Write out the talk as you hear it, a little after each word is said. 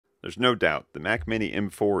There's no doubt the Mac Mini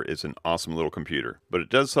M4 is an awesome little computer, but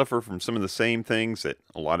it does suffer from some of the same things that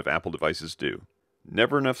a lot of Apple devices do.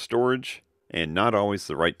 Never enough storage, and not always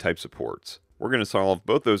the right types of ports. We're going to solve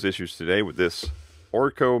both those issues today with this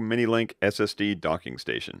Orico MiniLink SSD docking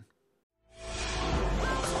station.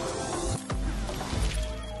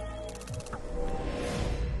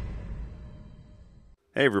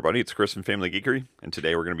 Hey everybody, it's Chris from FamilyGeekery, and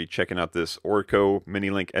today we're going to be checking out this Orico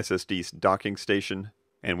MiniLink SSD docking station.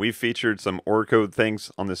 And we've featured some Orico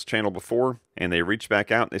things on this channel before, and they reached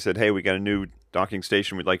back out and they said, hey, we got a new docking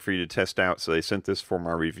station we'd like for you to test out, so they sent this for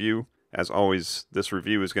my review. As always, this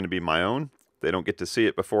review is going to be my own. They don't get to see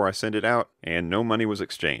it before I send it out, and no money was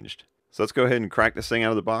exchanged. So let's go ahead and crack this thing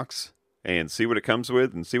out of the box and see what it comes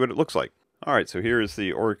with and see what it looks like. Alright, so here is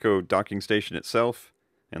the Orico docking station itself,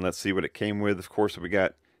 and let's see what it came with. Of course, we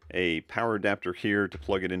got a power adapter here to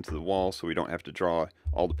plug it into the wall so we don't have to draw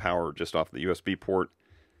all the power just off the USB port.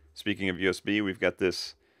 Speaking of USB, we've got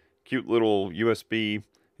this cute little USB,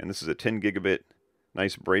 and this is a 10 gigabit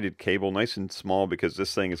nice braided cable, nice and small because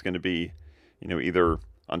this thing is going to be, either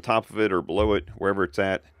on top of it or below it, wherever it's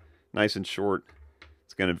at. Nice and short.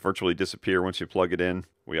 It's going to virtually disappear once you plug it in.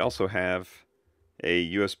 We also have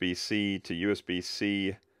a USB-C to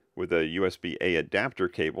USB-C with a USB-A adapter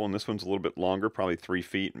cable, and this one's a little bit longer, probably 3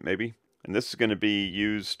 feet maybe. And this is going to be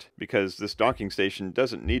used because this docking station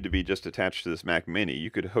doesn't need to be just attached to this Mac Mini.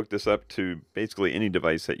 You could hook this up to basically any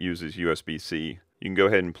device that uses USB-C. You can go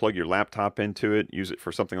ahead and plug your laptop into it, use it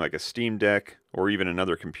for something like a Steam Deck or even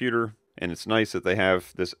another computer. And it's nice that they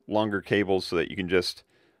have this longer cable so that you can just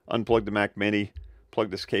unplug the Mac Mini,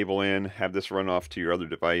 plug this cable in, have this run off to your other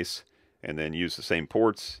device, and then use the same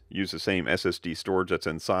ports, use the same SSD storage that's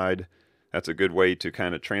inside. That's a good way to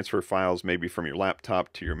kind of transfer files maybe from your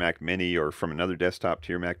laptop to your Mac Mini or from another desktop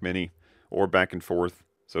to your Mac Mini or back and forth.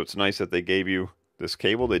 So it's nice that they gave you this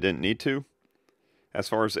cable. They didn't need to. As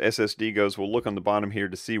far as the SSD goes, we'll look on the bottom here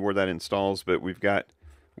to see where that installs, but we've got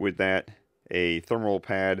with that a thermal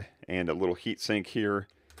pad and a little heat sink here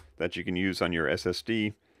that you can use on your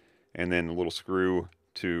SSD, and then a little screw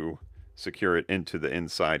to secure it into the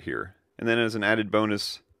inside here. And then as an added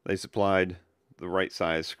bonus, they supplied the right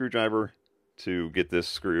size screwdriver to get this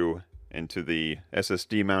screw into the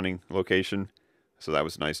SSD mounting location. So that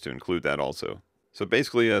was nice to include that also. So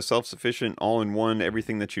basically a self-sufficient, all-in-one,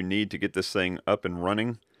 everything that you need to get this thing up and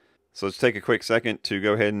running. So let's take a quick second to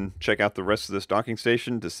go ahead and check out the rest of this docking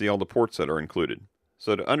station to see all the ports that are included.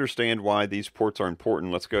 So to understand why these ports are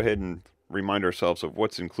important, let's go ahead and remind ourselves of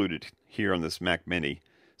what's included here on this Mac Mini.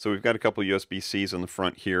 So we've got a couple USB-Cs on the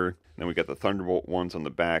front here, and then we've got the Thunderbolt ones on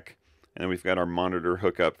the back, and then we've got our monitor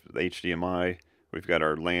hookup, the HDMI, we've got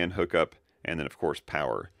our LAN hookup, and then of course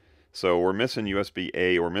power. So we're missing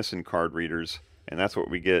USB-A, we're missing card readers, and that's what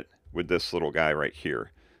we get with this little guy right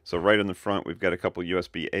here. So right in the front we've got a couple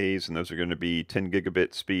USB-As, and those are going to be 10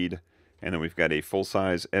 gigabit speed, and then we've got a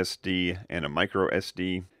full-size SD and a micro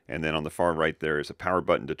SD, and then on the far right there is a power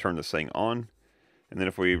button to turn this thing on. And then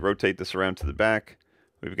if we rotate this around to the back,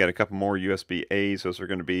 we've got a couple more USB-As. Those are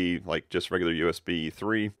going to be like just regular USB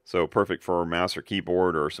 3, so perfect for a mouse or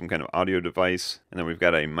keyboard or some kind of audio device. And then we've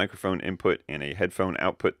got a microphone input and a headphone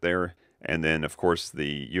output there. And then of course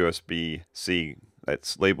the USB-C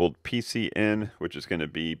that's labeled PCN, which is going to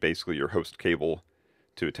be basically your host cable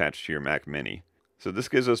to attach to your Mac Mini. So this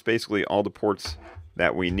gives us basically all the ports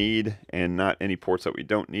that we need and not any ports that we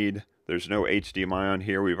don't need. There's no HDMI on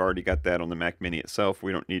here. We've already got that on the Mac Mini itself.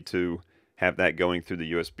 We don't need to have that going through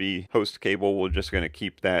the USB host cable. We're just going to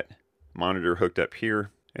keep that monitor hooked up here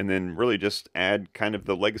and then really just add kind of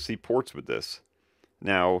the legacy ports with this.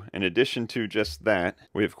 Now, in addition to just that,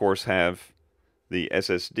 we of course have the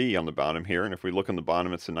SSD on the bottom here, and if we look on the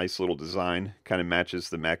bottom, it's a nice little design, kind of matches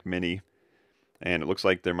the Mac Mini, and it looks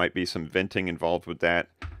like there might be some venting involved with that.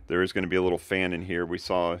 There is going to be a little fan in here. We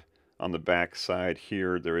saw on the back side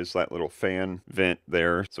here, there is that little fan vent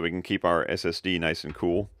there, so we can keep our SSD nice and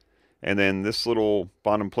cool. And then this little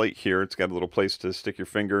bottom plate here, it's got a little place to stick your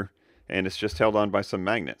finger, and it's just held on by some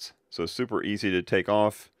magnets. So super easy to take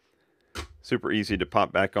off, super easy to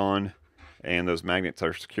pop back on, and those magnets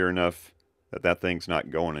are secure enough that that thing's not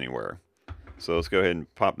going anywhere. So let's go ahead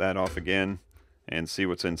and pop that off again and see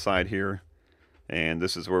what's inside here. And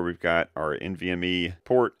this is where we've got our NVMe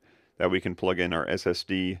port that we can plug in our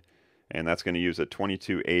SSD, and that's going to use a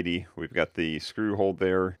 2280. We've got the screw hole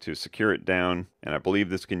there to secure it down, and I believe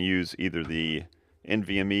this can use either the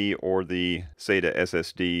NVMe or the SATA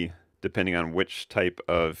SSD, depending on which type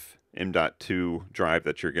of M.2 drive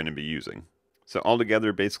that you're going to be using. So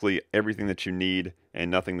altogether, basically everything that you need and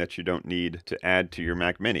nothing that you don't need to add to your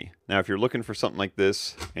Mac Mini. Now, if you're looking for something like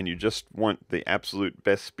this and you just want the absolute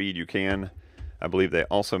best speed you can, I believe they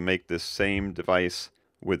also make this same device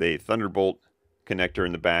with a Thunderbolt connector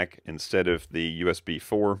in the back instead of the USB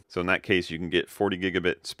 4. So in that case, you can get 40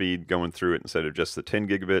 gigabit speed going through it instead of just the 10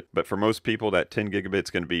 gigabit. But for most people, that 10 gigabit is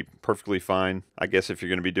going to be perfectly fine. I guess if you're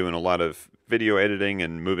going to be doing a lot of video editing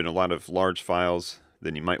and moving a lot of large files,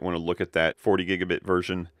 then you might want to look at that 40 gigabit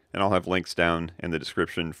version. And I'll have links down in the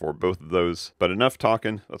description for both of those. But enough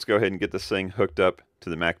talking. Let's go ahead and get this thing hooked up to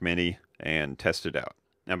the Mac Mini and test it out.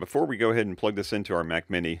 Now, before we go ahead and plug this into our Mac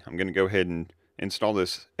Mini, I'm going to go ahead and install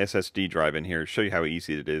this SSD drive in here, show you how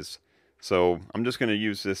easy it is. So I'm just going to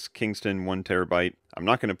use this Kingston 1 terabyte. I'm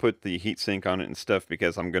not going to put the heatsink on it and stuff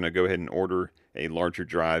because I'm going to go ahead and order a larger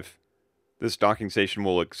drive. This docking station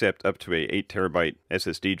will accept up to a 8 terabyte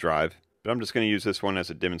SSD drive, but I'm just going to use this one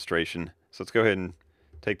as a demonstration. So let's go ahead and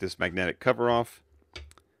take this magnetic cover off,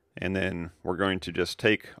 and then we're going to just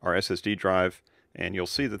take our SSD drive, and you'll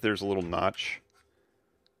see that there's a little notch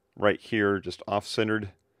right here, just off-centered.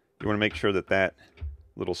 You want to make sure that that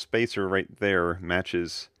little spacer right there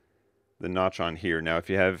matches the notch on here. Now, if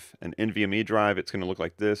you have an NVMe drive, it's going to look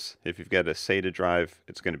like this. If you've got a SATA drive,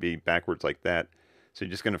 it's going to be backwards like that. So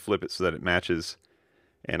you're just going to flip it so that it matches.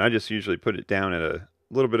 And I just usually put it down at a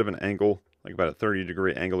little bit of an angle, like about a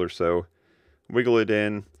 30-degree angle or so. Wiggle it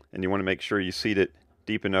in, and you want to make sure you seat it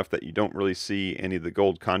deep enough that you don't really see any of the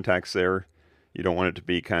gold contacts there. You don't want it to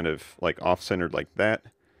be kind of like off-centered like that.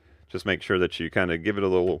 Just make sure that you kind of give it a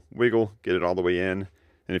little wiggle, get it all the way in.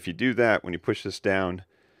 And if you do that, when you push this down,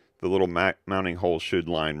 the little mounting hole should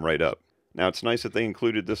line right up. Now, it's nice that they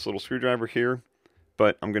included this little screwdriver here,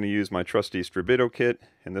 but I'm going to use my trusty Strabido kit,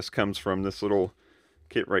 and this comes from this little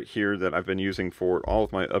kit right here that I've been using for all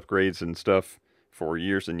of my upgrades and stuff for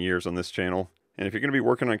years and years on this channel. And if you're going to be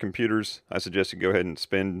working on computers, I suggest you go ahead and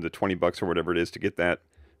spend the 20 bucks or whatever it is to get that,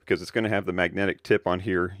 because it's going to have the magnetic tip on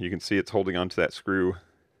here. You can see it's holding onto that screw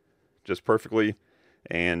just perfectly,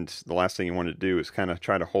 and the last thing you want to do is kind of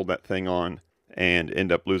try to hold that thing on and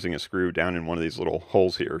end up losing a screw down in one of these little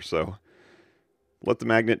holes here. So let the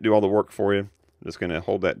magnet do all the work for you. I'm just going to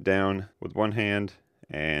hold that down with one hand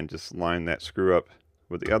and just line that screw up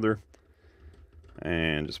with the other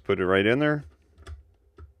and just put it right in there.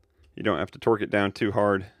 You don't have to torque it down too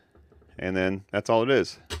hard, and then that's all it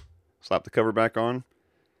is. Slap the cover back on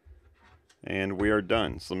and we are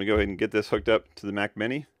done. So let me go ahead and get this hooked up to the Mac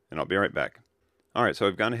Mini, and I'll be right back. Alright, so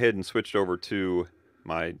I've gone ahead and switched over to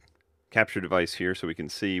my capture device here so we can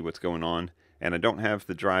see what's going on. And I don't have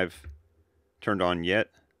the drive turned on yet.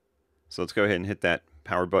 So let's go ahead and hit that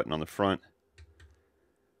power button on the front.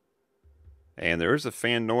 And there is a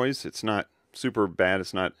fan noise. It's not super bad.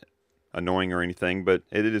 It's not annoying or anything, but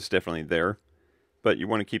it is definitely there. But you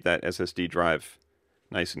want to keep that SSD drive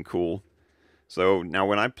nice and cool. So now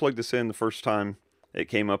when I plugged this in the first time, it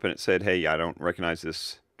came up and it said, hey, I don't recognize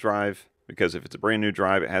this drive, because if it's a brand new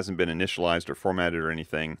drive, it hasn't been initialized or formatted or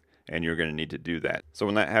anything, and you're going to need to do that. So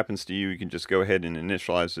when that happens to you, you can just go ahead and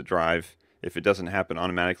initialize the drive. If it doesn't happen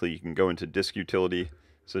automatically, you can go into disk utility.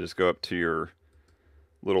 So just go up to your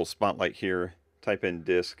little spotlight here, type in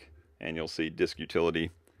disk, and you'll see disk utility.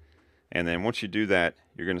 And then once you do that,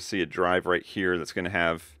 you're going to see a drive right here that's going to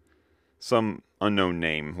have some unknown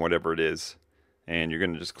name, whatever it is. And you're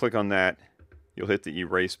going to just click on that. You'll hit the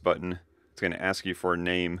erase button. It's going to ask you for a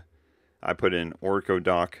name. I put in Orico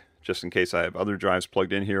Dock, just in case I have other drives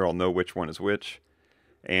plugged in here. I'll know which one is which.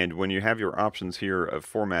 And when you have your options here of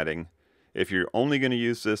formatting, if you're only going to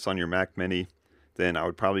use this on your Mac Mini, then I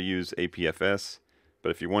would probably use APFS.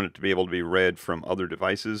 But if you want it to be able to be read from other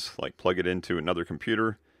devices, like plug it into another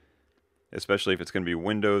computer, especially if it's going to be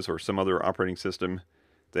Windows or some other operating system,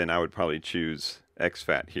 then I would probably choose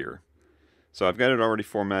exFAT here. So I've got it already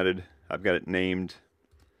formatted. I've got it named.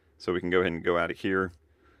 So we can go ahead and go out of here.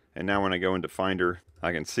 And now when I go into Finder,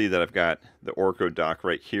 I can see that I've got the Orico Dock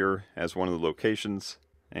right here as one of the locations.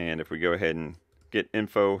 And if we go ahead and get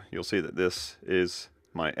info, you'll see that this is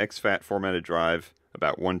my exFAT formatted drive,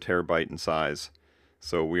 about 1 terabyte in size.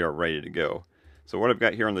 So we are ready to go. So what I've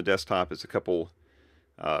got here on the desktop is a couple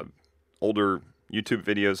older YouTube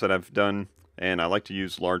videos that I've done, and I like to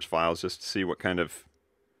use large files just to see what kind of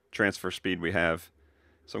transfer speed we have.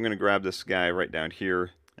 So I'm going to grab this guy right down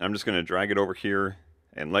here, and I'm just going to drag it over here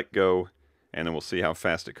and let go, and then we'll see how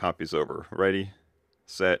fast it copies over. Ready,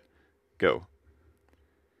 set, go.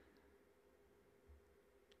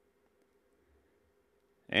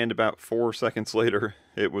 And about 4 seconds later,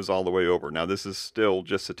 it was all the way over. Now this is still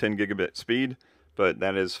just a 10 gigabit speed, but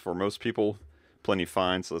that is for most people plenty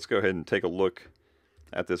fine. So let's go ahead and take a look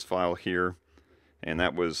at this file here. and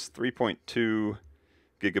that was 3.2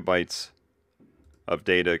 gigabytes of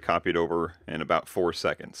data copied over in about 4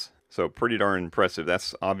 seconds. So pretty darn impressive.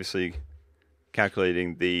 That's obviously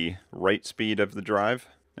calculating the write speed of the drive.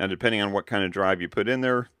 Now, depending on what kind of drive you put in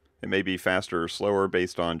there, it may be faster or slower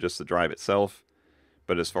based on just the drive itself.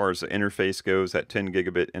 But as far as the interface goes, that 10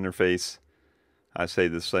 gigabit interface, I say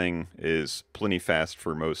this thing is plenty fast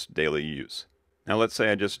for most daily use. Now let's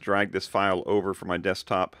say I just dragged this file over from my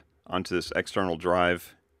desktop onto this external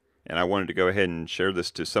drive, and I wanted to go ahead and share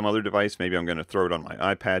this to some other device. Maybe I'm going to throw it on my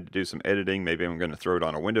iPad to do some editing. Maybe I'm going to throw it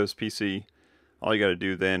on a Windows PC. All you got to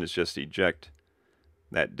do then is just eject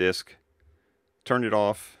that disk, turn it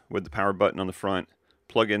off with the power button on the front,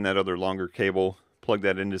 plug in that other longer cable, plug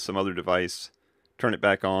that into some other device, turn it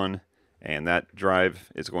back on, and that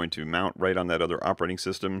drive is going to mount right on that other operating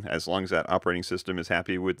system as long as that operating system is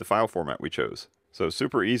happy with the file format we chose. So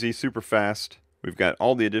super easy, super fast. We've got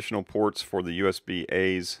all the additional ports for the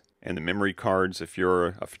USB-A's and the memory cards if you're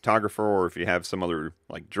a photographer, or if you have some other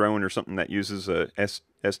like drone or something that uses a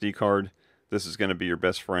SD card, this is going to be your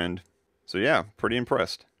best friend. So yeah, pretty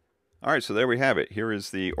impressed. Alright, so there we have it. Here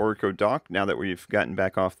is the Orico dock. Now that we've gotten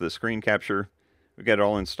back off the screen capture, we've got it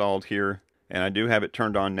all installed here. And I do have it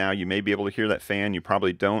turned on now. You may be able to hear that fan. You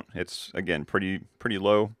probably don't. It's, again, pretty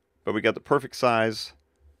low. But we got the perfect size,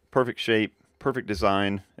 perfect shape, perfect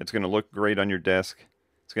design. It's going to look great on your desk.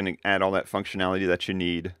 It's going to add all that functionality that you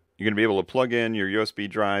need. You're going to be able to plug in your USB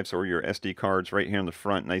drives or your SD cards right here in the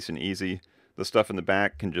front, nice and easy. The stuff in the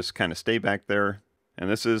back can just kind of stay back there. And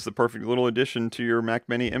this is the perfect little addition to your Mac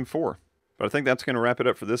Mini M4. But I think that's going to wrap it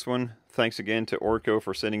up for this one. Thanks again to Orico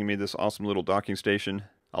for sending me this awesome little docking station.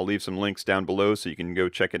 I'll leave some links down below so you can go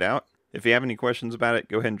check it out. If you have any questions about it,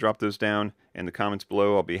 go ahead and drop those down in the comments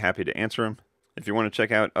below. I'll be happy to answer them. If you want to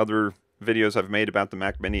check out other videos I've made about the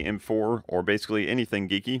Mac Mini M4 or basically anything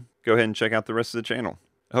geeky, go ahead and check out the rest of the channel.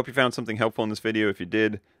 I hope you found something helpful in this video. If you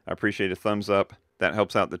did, I appreciate a thumbs up. That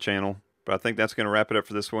helps out the channel. But I think that's going to wrap it up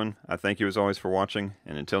for this one. I thank you as always for watching,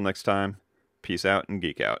 and until next time, peace out and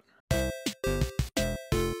geek out.